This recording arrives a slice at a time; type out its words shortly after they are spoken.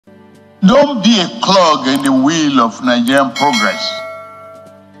Don't be a clog in the wheel of Nigerian progress.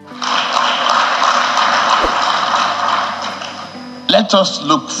 Let us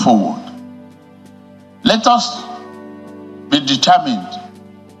look forward. Let us be determined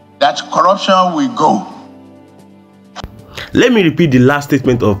that corruption will go. Let me repeat the last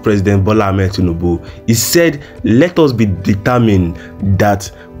statement of President Bola Ahmed Tinubu. He said, let us be determined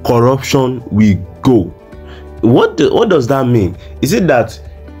that corruption will go. What does that mean? Is it that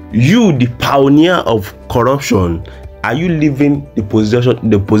you, the pioneer of corruption, are you leaving the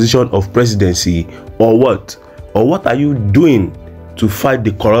position of presidency, or what? Or what are you doing to fight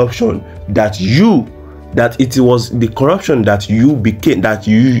the corruption that it was the corruption that you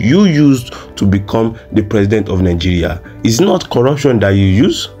used to become the president of Nigeria? It's not corruption that you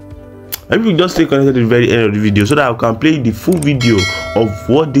use. I will just stay connected to the very end of the video so that I can play the full video of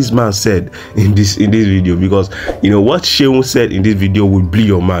what this man said in this video, because you know what Seun said in this video will blow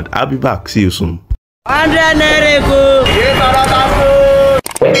your mind. I'll be back. See you soon. Welcome to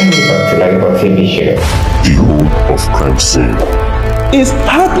LAJUPOG TV show. The home of crime scene. It's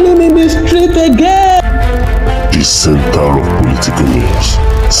happening in the street again. The center of political news,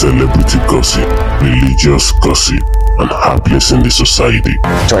 celebrity gossip, religious gossip, and happiness in the society.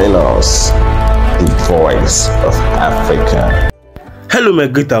 Join us, the voice of Africa. Hello my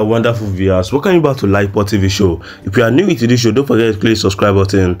great and wonderful viewers, welcome you back to LAJUPOG TV show. If you are new to this show, don't forget to click the subscribe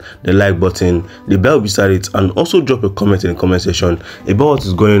button, the like button, the bell beside it, and also drop a comment in the comment section about what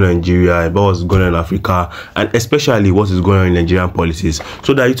is going on in Nigeria, about what is going on in Africa, and especially what is going on in Nigerian policies,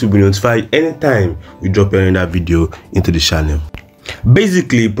 so that you will be notified anytime we drop another video into the channel.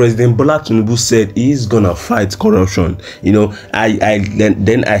 Basically, President Bola Tinubu said he is gonna fight corruption. You know,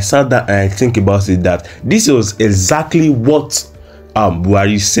 then I sat down and I think about it, that this was exactly what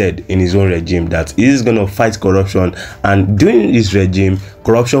Buhari said in his own regime, that he is gonna fight corruption, and during his regime,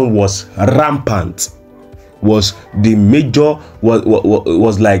 corruption was rampant. Was the major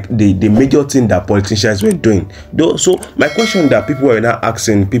was like the major thing that politicians were doing. So my question that people were now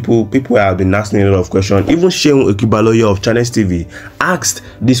asking, people have been asking a lot of questions. Even Seun Okinbaloye of Channels TV asked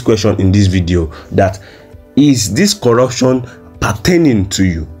this question in this video, that is this corruption pertaining to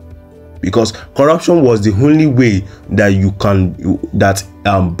you? Because corruption was the only way that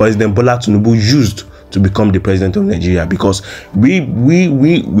President Bola Tinubu used to become the president of Nigeria. Because we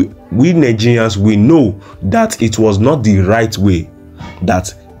Nigerians, we know that it was not the right way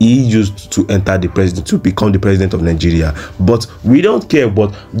that he used to enter the president, to become the president of Nigeria. But we don't care.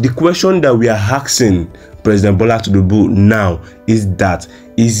 But the question that we are asking President Bola Tinubu now is that,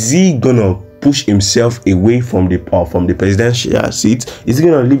 is he gonna push himself away from the presidential seat? Is he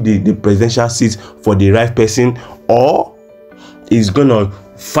gonna leave the presidential seat for the right person, or is gonna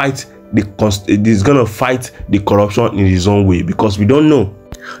fight the corruption in his own way? Because we don't know.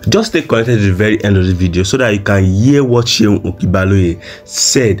 Just stay connected to the very end of the video so that you can hear what Seun Okinbaloye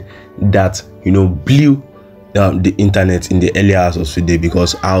said that, you know, blew the internet in the early hours of today.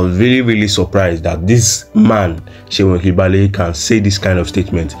 Because I was really surprised that this man Seun Okinbaloye can say this kind of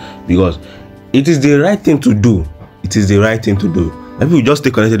statement, because it is the right thing to do. It is the right thing to do. Maybe we just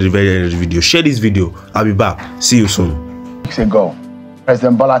stay connected to the very end of the video. Share this video. I'll be back. See you soon. Weeks ago,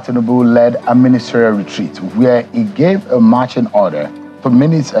 President Bola Tinubu led a ministerial retreat where he gave a marching order to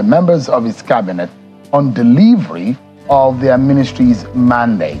members of his cabinet on delivery of their ministry's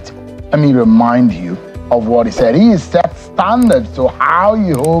mandate. Let me remind you of what he said. He set standards to how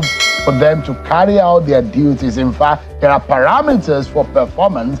he hopes for them to carry out their duties. In fact, there are parameters for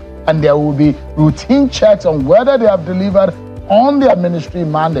performance, and there will be routine checks on whether they have delivered on their ministry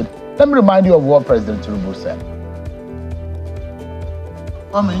mandate. Let me remind you of what President Tinubu said.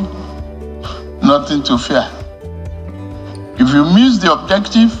 Nothing to fear. If you miss the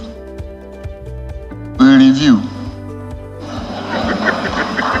objective, we review.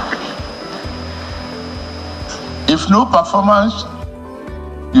 If no performance,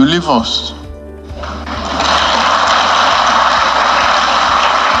 you leave us.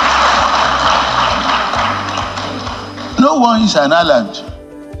 No one is an island.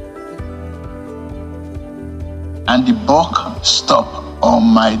 And the buck stopped on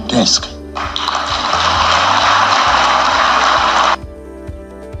my desk.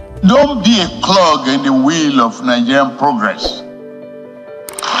 Don't be a clog in the wheel of Nigerian progress.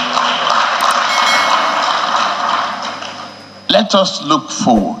 Let us look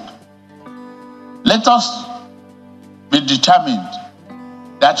forward. Let us be determined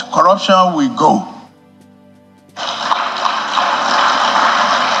that corruption will go.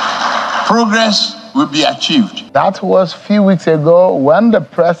 Progress will be achieved. That was a few weeks ago when the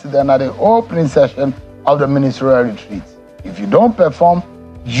president, at the opening session of the ministerial retreat, if you don't perform,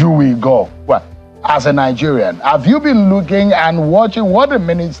 you will go. Well, as a Nigerian, have you been looking and watching what the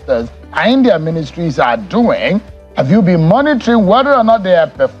ministers and their ministries are doing? Have you been monitoring whether or not they are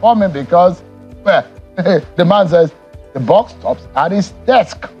performing? Because, well, the man says the buck stops at his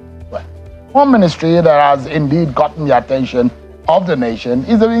desk. Well, one ministry that has indeed gotten the attention of the nation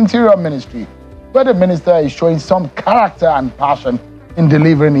is the Interior Ministry, where the minister is showing some character and passion in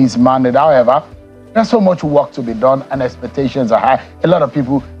delivering his mandate. However, there's so much work to be done and expectations are high. A lot of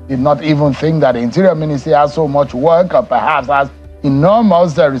people did not even think that the Interior Ministry has so much work, or perhaps has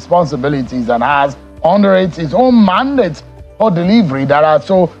enormous responsibilities and has under it its own mandates for delivery that are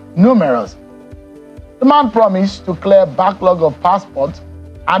so numerous. The man promised to clear backlog of passports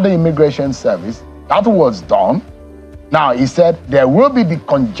at the Immigration Service. That was done. Now, he said there will be the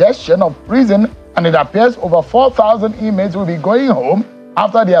congestion of prison, and it appears over 4,000 inmates will be going home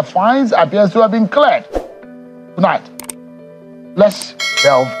after their fines appears to have been cleared. Tonight, let's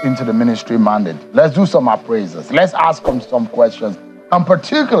delve into the ministry mandate. Let's do some appraisals. Let's ask them some questions. And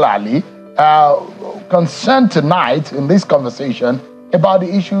particularly concerned tonight in this conversation about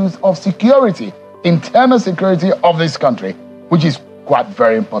the issues of security, internal security of this country, which is quite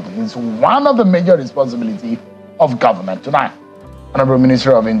very important. It's one of the major responsibilities of government tonight. Honorable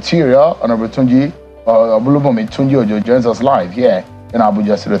Minister of Interior, Honorable Tunji Ojo joins us live here in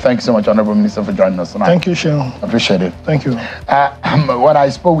Abuja City. Thank you so much, Honorable Minister, for joining us tonight. Thank you, Seun. Appreciate it. Thank you. When I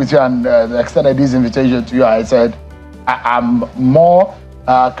spoke with you and extended this invitation to you, I said I'm more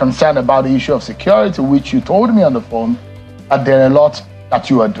concerned about the issue of security, which you told me on the phone that there are a lot that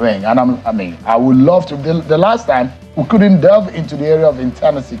you are doing. And I would love to. The last time we couldn't delve into the area of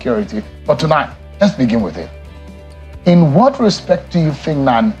internal security, but tonight, let's begin with it. In what respect do you think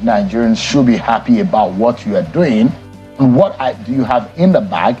Nigerians should be happy about what you are doing, and what do you have in the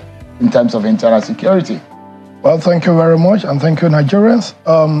bag in terms of internal security? Well, thank you very much, and thank you, Nigerians.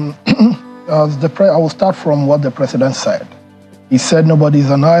 I will start from what the president said. He said nobody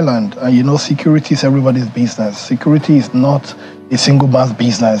is an island, and you know security is everybody's business. Security is not a single man's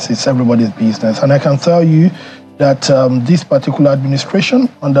business, it's everybody's business. And I can tell you that this particular administration,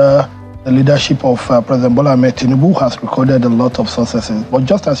 under the leadership of President Bola Ahmed Tinubu, has recorded a lot of successes. But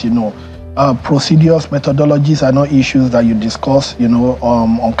just as you know, procedures, methodologies are not issues that you discuss,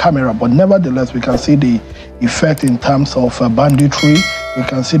 on camera. But nevertheless, we can see the effect in terms of banditry. We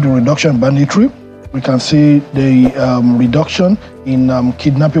can see the reduction in banditry. We can see the reduction in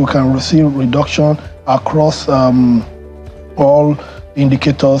kidnapping. We can see reduction across all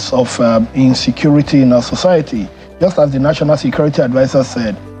indicators of insecurity in our society. Just as the National Security Advisor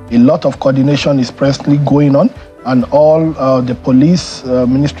said, a lot of coordination is presently going on, and all the police,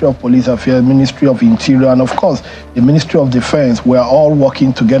 Ministry of Police Affairs, Ministry of Interior, and of course, the Ministry of Defense, we are all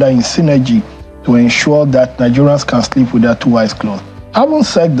working together in synergy to ensure that Nigerians can sleep with their two eyes closed. Having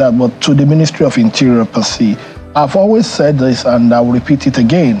said that, but to the Ministry of Interior per se, I've always said this, and I'll repeat it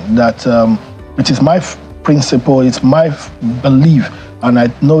again, that it is my principle, it's my belief, and I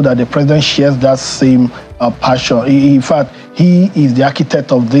know that the President shares that same passion. In fact, he is the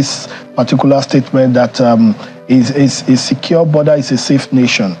architect of this particular statement that a secure border is a safe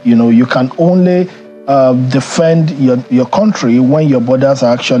nation. You can only defend your country when your borders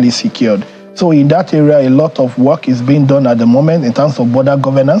are actually secured. So in that area, a lot of work is being done at the moment in terms of border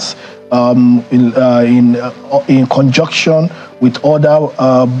governance, in conjunction with other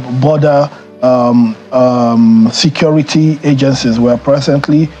border security agencies. We are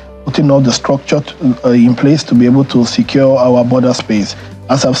presently putting all the structure in place to be able to secure our border space.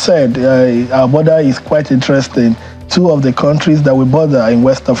 As I've said, our border is quite interesting. Two of the countries that we border in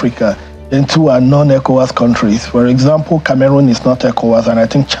West Africa, and two are non-ECOWAS countries. For example, Cameroon is not ECOWAS, and I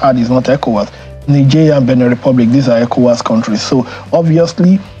think Chad is not ECOWAS. Nigeria and Benin Republic, these are ECOWAS countries. So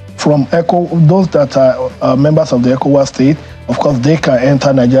obviously, from those that are members of the ECOWAS state, of course, they can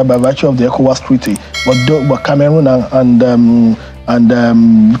enter Nigeria by virtue of the ECOWAS treaty. But Cameroon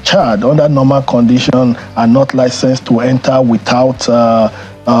and Chad, under normal condition, are not licensed to enter without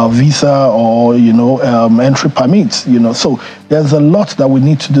visa or entry permits. So there's a lot that we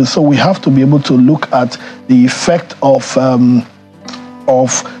need to do. So we have to be able to look at the effect of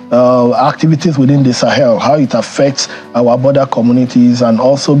activities within the Sahel, how it affects our border communities, and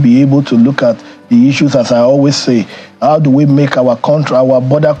also be able to look at the issues, as I always say, how do we make our country, our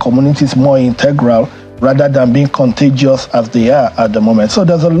border communities more integral rather than being contagious as they are at the moment. So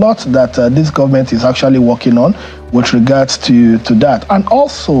there's a lot that this government is actually working on with regards to that. And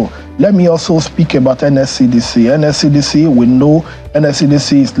also, let me also speak about NSCDC. NSCDC, we know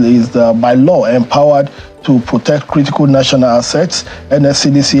NSCDC is by law empowered to protect critical national assets.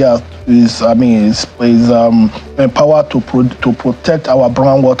 NSCDC is empowered to protect our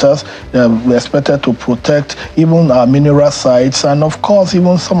brown waters. We're expected to protect even our mineral sites, and of course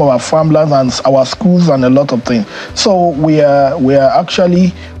even some of our farmlands and our schools and a lot of things. So we've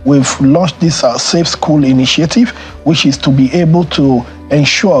launched this Safe School initiative, which is to be able to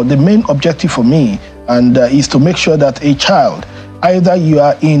ensure, the main objective for me and is to make sure that a child, either you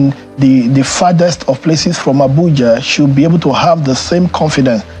are in the farthest of places from Abuja, should be able to have the same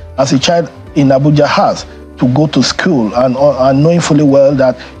confidence as a child in Abuja has to go to school, and knowing fully well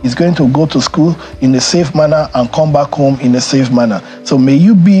that he's going to go to school in a safe manner and come back home in a safe manner. So may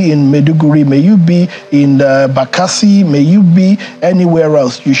you be in Maiduguri, may you be in Bakassi, may you be anywhere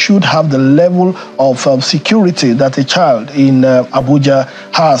else, you should have the level of security that a child in Abuja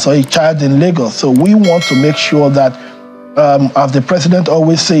has, or a child in Lagos. So we want to make sure that, as the president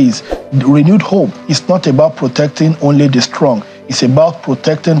always says, renewed hope is not about protecting only the strong. It's about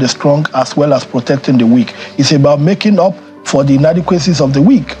protecting the strong as well as protecting the weak. It's about making up for the inadequacies of the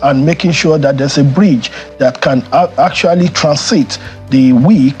weak and making sure that there's a bridge that can actually transit the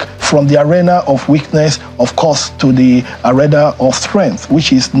weak from the arena of weakness, of course, to the arena of strength,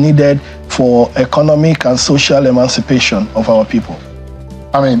 which is needed for economic and social emancipation of our people.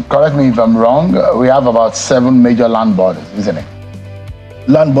 I mean, correct me if I'm wrong, we have about 7 major land borders, isn't it?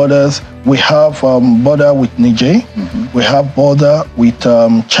 Land borders, we have border with Niger, we have border with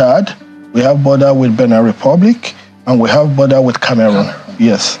Chad, we have border with Benin Republic, and we have border with Cameroon.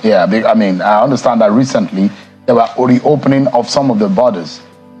 Yes. Yeah, I mean, I understand that recently there were reopening of some of the borders.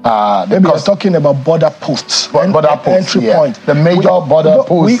 Maybe you're talking about border posts, border posts, entry points. The major border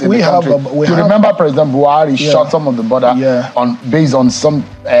posts in the country. You remember President Buhari shut some of the border based on some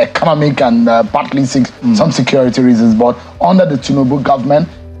economic and partly some security reasons. But under the Tinubu government,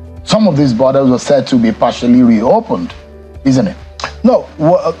 some of these borders were said to be partially reopened, isn't it? No.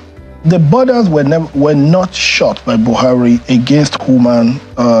 The borders were not shut by Buhari against human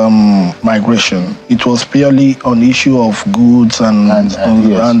migration. It was purely on issue of goods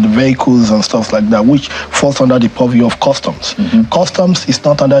and vehicles and stuff like that, which falls under the purview of customs. Customs is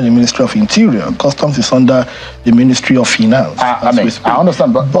not under the Ministry of Interior. Customs is under the Ministry of Finance. I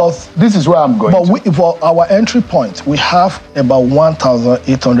understand, but this is where I'm going. But for our entry points, we have about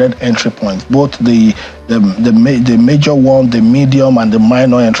 1,800 entry points, both the major one, the medium, and the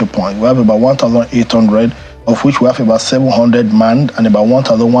minor entry point. We have about 1,800, of which we have about 700 manned and about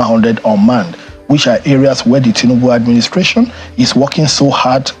 1,100 unmanned, which are areas where the Tinubu administration is working so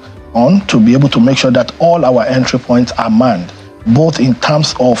hard on to be able to make sure that all our entry points are manned, both in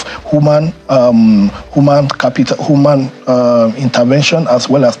terms of human intervention as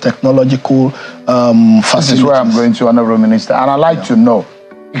well as technological facilities. This is where I'm going to, Honorable Minister, and I'd like to know,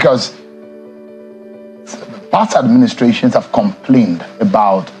 because past administrations have complained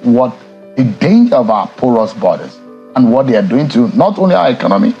about what the danger of our porous borders and what they are doing to not only our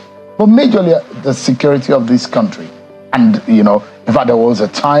economy, but majorly the security of this country. And, you know, in fact, there was a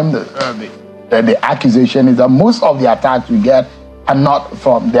time the accusation is that most of the attacks we get are not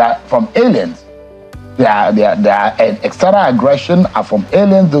from aliens. Their external aggression are from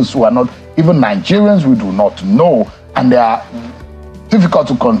aliens, those who are not even Nigerians, we do not know, and they are difficult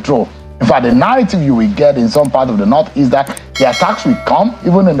to control. In fact, the narrative you will get in some part of the North is that the attacks will come,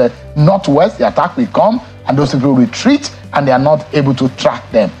 even in the Northwest, the attack will come, and those people retreat, and they are not able to track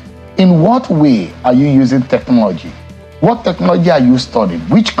them. In what way are you using technology? What technology are you studying?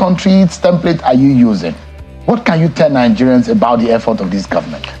 Which country's template are you using? What can you tell Nigerians about the effort of this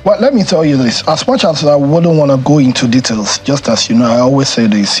government? Well, let me tell you this. As much as I wouldn't want to go into details, just as you know, I always say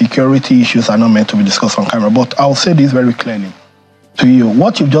the security issues are not meant to be discussed on camera, but I'll say this very clearly to you.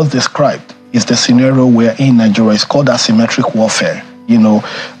 What you've just described is the scenario we're in Nigeria. It's called asymmetric warfare, you know.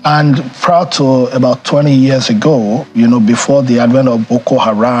 And prior to about 20 years ago, you know, before the advent of Boko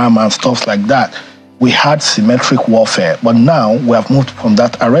Haram and stuff like that, we had symmetric warfare. But now we have moved from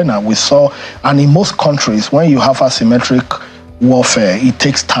that arena. We saw, and in most countries, when you have asymmetric warfare, it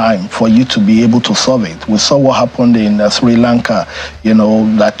takes time for you to be able to solve it. We saw what happened in Sri Lanka, you know,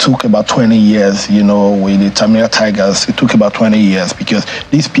 that took about 20 years, you know, with the Tamil Tigers. It took about 20 years because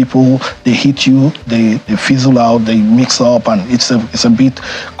these people, they hit you, they fizzle out, they mix up, and it's a bit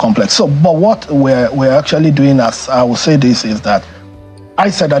complex. So, but what we're actually doing, as I will say this, is that I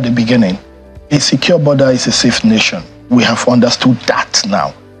said at the beginning, a secure border is a safe nation. We have understood that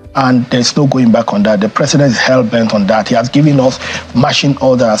now. And there's no going back on that. The president is hell-bent on that. He has given us marching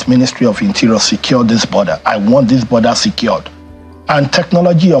order as Ministry of Interior, secure this border. I want this border secured. And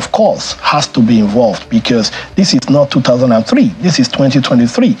technology, of course, has to be involved because this is not 2003, this is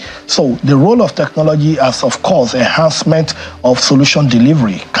 2023. So the role of technology as, of course, enhancement of solution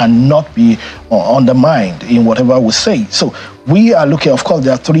delivery cannot be undermined in whatever we say. So we are looking, of course,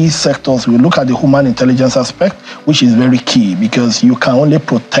 there are three sectors. We look at the human intelligence aspect, which is very key because you can only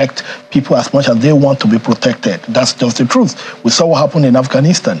protect people as much as they want to be protected. That's just the truth. We saw what happened in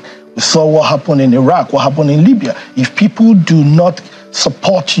Afghanistan. We saw what happened in Iraq, what happened in Libya. If people do not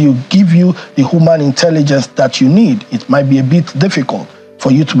support you, give you the human intelligence that you need, it might be a bit difficult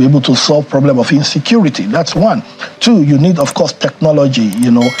for you to be able to solve problem of insecurity. That's one. Two, you need, of course, technology.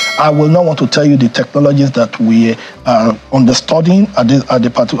 You know, I will not want to tell you the technologies that we are understudying at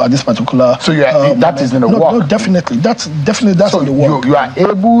this particular. So that is in the work. No, definitely. That's in the work. You are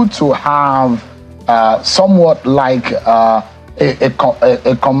able to have somewhat like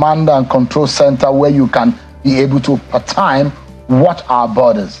a command and control center where you can be able to, per time, watch our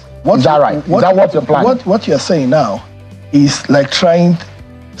borders. Is that right? Is that what you're planning? What you're saying now is like trying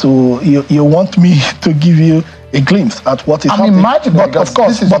to, you want me to give you a glimpse at what is happening. Imagine, but of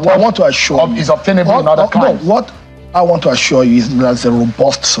course, this is I want to assure you. Is obtainable in other crimes. No, what I want to assure you is there's a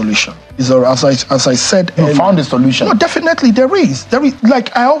robust solution. As I said, you found a solution. No, definitely there is.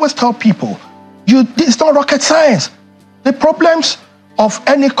 Like I always tell people, it's not rocket science. The problems of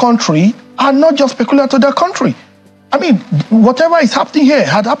any country are not just peculiar to their country. I mean, whatever is happening here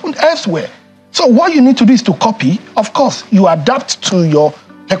had happened elsewhere. So what you need to do is to copy. Of course, you adapt to your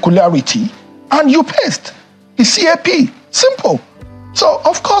peculiarity and you paste. It's CAP. Simple. So,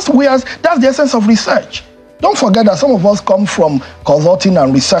 of course, that's the essence of research. Don't forget that some of us come from consulting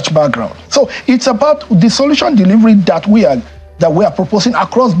and research background. So it's about the solution delivery that we are proposing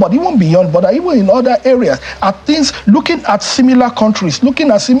across, but even beyond, but even in other areas, at things, looking at similar countries,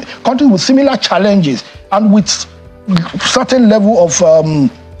 looking at countries with similar challenges and with certain level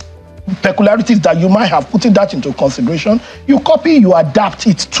of peculiarities that you might have, putting that into consideration, you copy, you adapt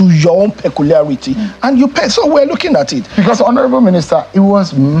it to your own peculiarity, and you pay. So we're looking at it. Because, Honorable Minister, it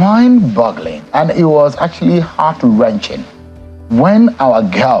was mind-boggling and it was actually heart-wrenching when our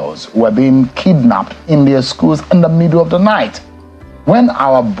girls were being kidnapped in their schools in the middle of the night. When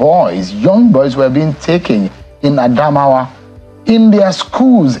our boys, young boys, were being taken in Adamawa, in their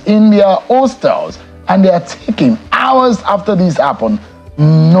schools, in their hostels, and they are taken hours after this happened,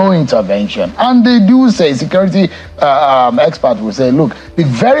 no intervention. And they do say, security experts will say, look, the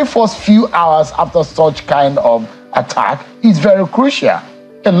very first few hours after such kind of attack is very crucial.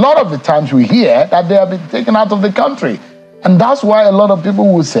 A lot of the times we hear that they have been taken out of the country. And that's why a lot of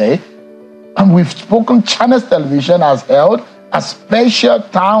people will say, and we've spoken, Channels Television has held a special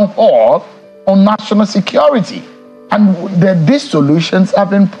town hall on national security. And these solutions have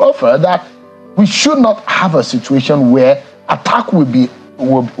been proffered that we should not have a situation where attack will be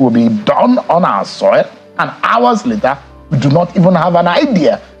done on our soil, and hours later, we do not even have an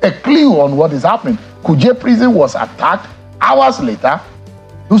idea, a clue on what is happening. Kuje prison was attacked. Hours later,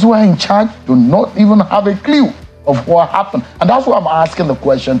 those who are in charge do not even have a clue of what happened. And that's why I'm asking the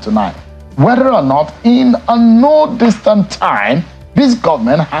question tonight, whether or not in a no distant time, this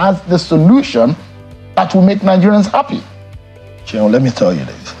government has the solution that will make Nigerians happy. Seun, let me tell you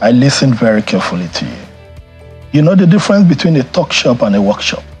this. I listened very carefully to you. You know the difference between a talk shop and a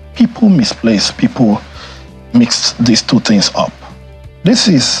workshop? People misplace, people mix these two things up. This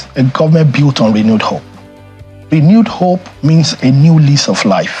is a government built on renewed hope. Renewed hope means a new lease of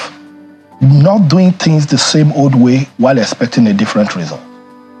life. Not doing things the same old way while expecting a different result.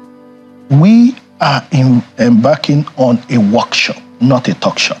 We are embarking on a workshop, not a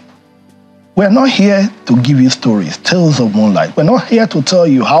talk shop. We're not here to give you stories, tales of moonlight. We're not here to tell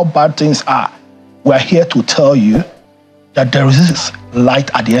you how bad things are. We're here to tell you that there is this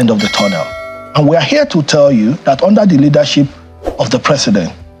light at the end of the tunnel. And we're here to tell you that under the leadership of the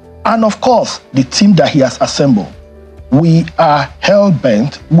president, and of course, the team that he has assembled, we are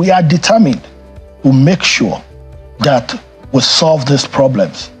hell-bent, we are determined to make sure that we solve these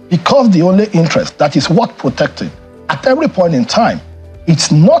problems. Because the only interest that is worth protecting at every point in time,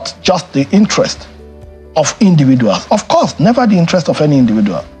 it's not just the interest of individuals. Of course, never the interest of any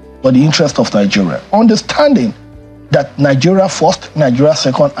individual, but the interest of Nigeria. Understanding that Nigeria first, Nigeria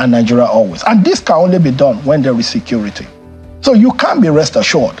second, and Nigeria always. And this can only be done when there is security. So you can be rest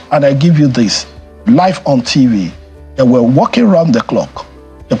assured, and I give you this, live on TV, that we're working around the clock.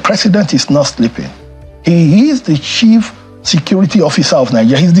 The president is not sleeping. He is the chief security officer of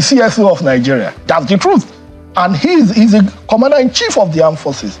Nigeria. He's the CSO of Nigeria. That's the truth. And he's the commander-in-chief of the armed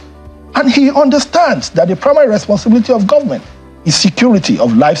forces. And he understands that the primary responsibility of government is security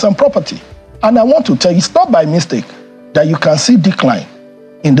of lives and property. And I want to tell you, it's not by mistake that you can see decline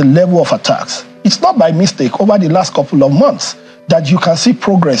in the level of attacks. It's not by mistake over the last couple of months that you can see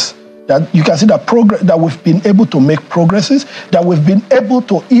progress, that you can see that progress, that we've been able to make progresses, that we've been able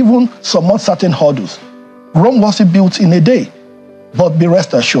to even surmount certain hurdles. Rome wasn't built in a day, but be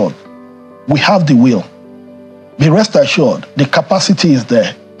rest assured, we have the will. Be rest assured, the capacity is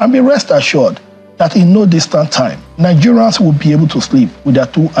there. And be rest assured that in no distant time, Nigerians will be able to sleep with their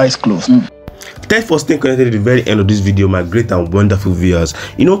 2 eyes closed. Thanks for staying connected at the very end of this video, my great and wonderful viewers.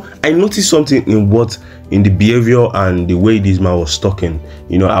 You know, I noticed something in the behavior and the way this man was talking.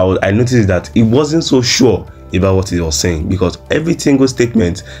 You know, I noticed that he wasn't so sure about what he was saying, because every single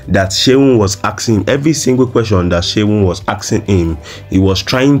statement that Seun was asking, every single question that Seun was asking him, he was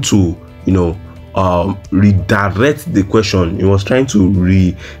trying to, you know, redirect the question. He was trying to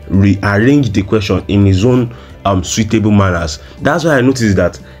rearrange the question in his own suitable manners. That's why I noticed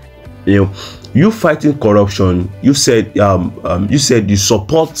that, you know, you fighting corruption, you said you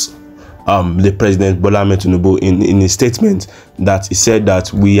support the President Bola Ahmed Tinubu in a statement that he said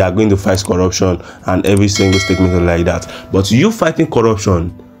that we are going to fight corruption, and every single statement like that. But you fighting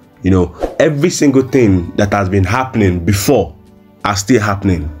corruption, you know, every single thing that has been happening before are still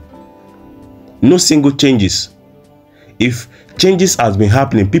happening. No single changes. If changes has been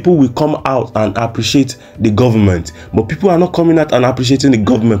happening, people will come out and appreciate the government, but people are not coming out and appreciating the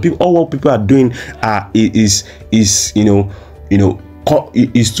government. All what people are doing is to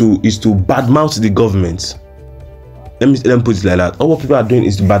badmouth the government. Let me put it like that. All what people are doing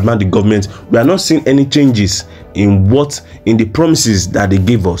is to badmouth the government. We are not seeing any changes in the promises that they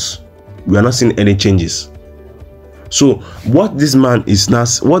gave us. We are not seeing any changes. So what this man is now,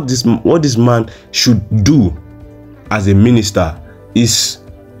 what this man should do as a minister is,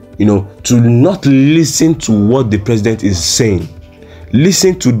 you know, to not listen to what the president is saying.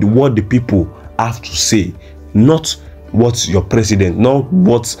 Listen to what the people have to say, not what your president, not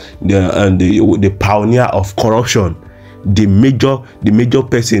what the pioneer of corruption, the major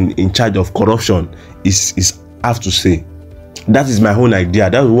person in charge of corruption is have to say. That is my own idea.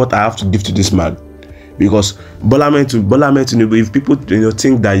 That is what I have to give to this man. Because Bola Ahmed Tinubu, if people, you know,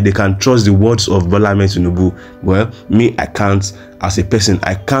 think that they can trust the words of Bola Ahmed Tinubu, well, me, I can't. As a person,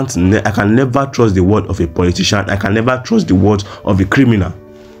 I can never trust the word of a politician. I can never trust the words of a criminal.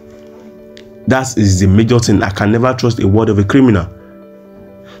 That is the major thing. I can never trust a word of a criminal.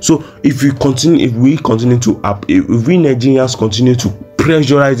 So if we Nigerians continue to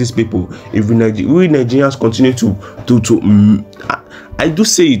pressurize these people, if we Nigerians continue to I do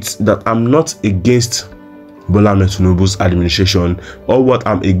say it that I'm not against Bola Ahmed Tinubu's administration. All what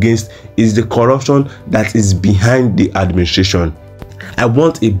I'm against is the corruption that is behind the administration. I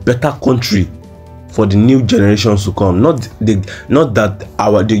want a better country for the new generations to come. Not that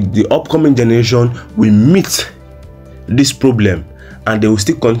the upcoming generation will meet this problem and they will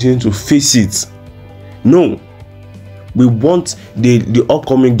still continue to face it. No. We want the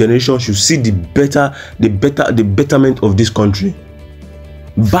upcoming generation should see the betterment of this country.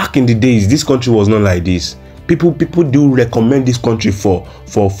 Back in the days, this country was not like this. People do recommend this country for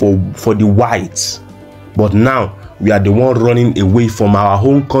the whites, but now we are the one running away from our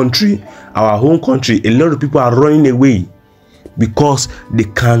home country. Our home country, a lot of people are running away because they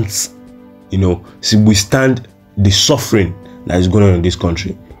can't, you know, withstand the suffering that is going on in this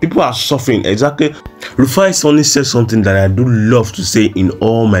country. People are suffering. Exactly. Rufai Soni said something that I do love to say in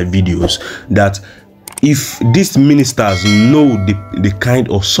all my videos, that if these ministers know the kind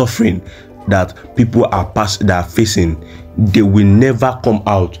of suffering that people are facing, they will never come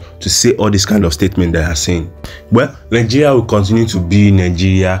out to say all this kind of statement they are saying. Well, Nigeria will continue to be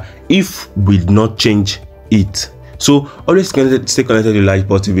Nigeria if we do not change it. So always stay connected to the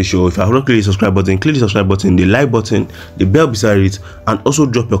LAJUPOG TV show. If you have not clicked the subscribe button, click the subscribe button, the like button, the bell beside it, and also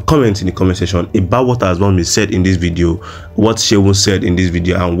drop your comments in the comment section about what has been said in this video, what Seun said in this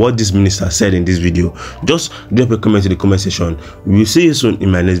video, and what this minister said in this video. Just drop a comment in the comment section. We will see you soon in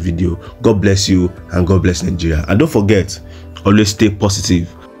my next video. God bless you and God bless Nigeria. And don't forget, always stay positive.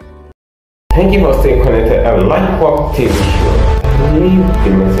 Thank you for staying connected at LAJUPOG TV show. Leave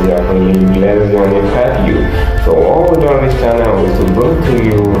the message for you, bless you and impact you. So all we do on this channel is to bring to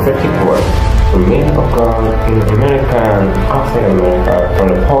you prophetic words from men of God in America and outside America, from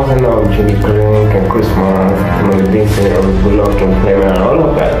the pausing of Judy Green and Christmas, from the dancing of Bullock and Clement and all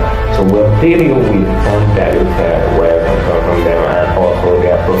of that. So we'll update you with some values that where can come from them and also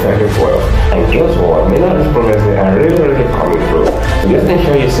their prophetic words. And guess what? Many of these prophets